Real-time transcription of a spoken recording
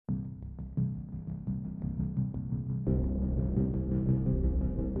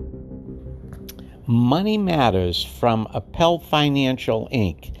Money Matters from Appel Financial,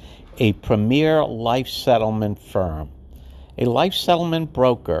 Inc., a premier life settlement firm. A life settlement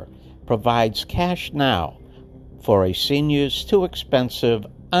broker provides cash now for a senior's too expensive,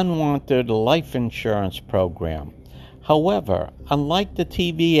 unwanted life insurance program. However, unlike the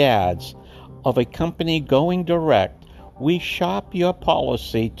TV ads of a company going direct, we shop your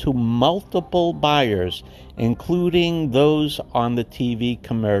policy to multiple buyers, including those on the TV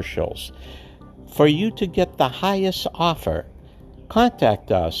commercials. For you to get the highest offer, contact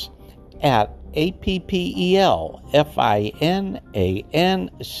us at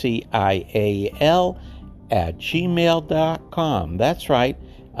appelfinancial@gmail.com. That's right,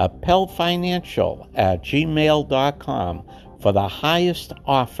 appelfinancial@gmail.com for the highest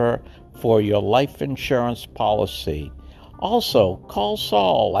offer for your life insurance policy. Also, call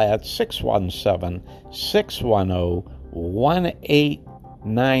Saul at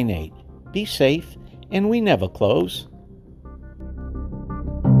 617-610-1898. Be safe, and we never close.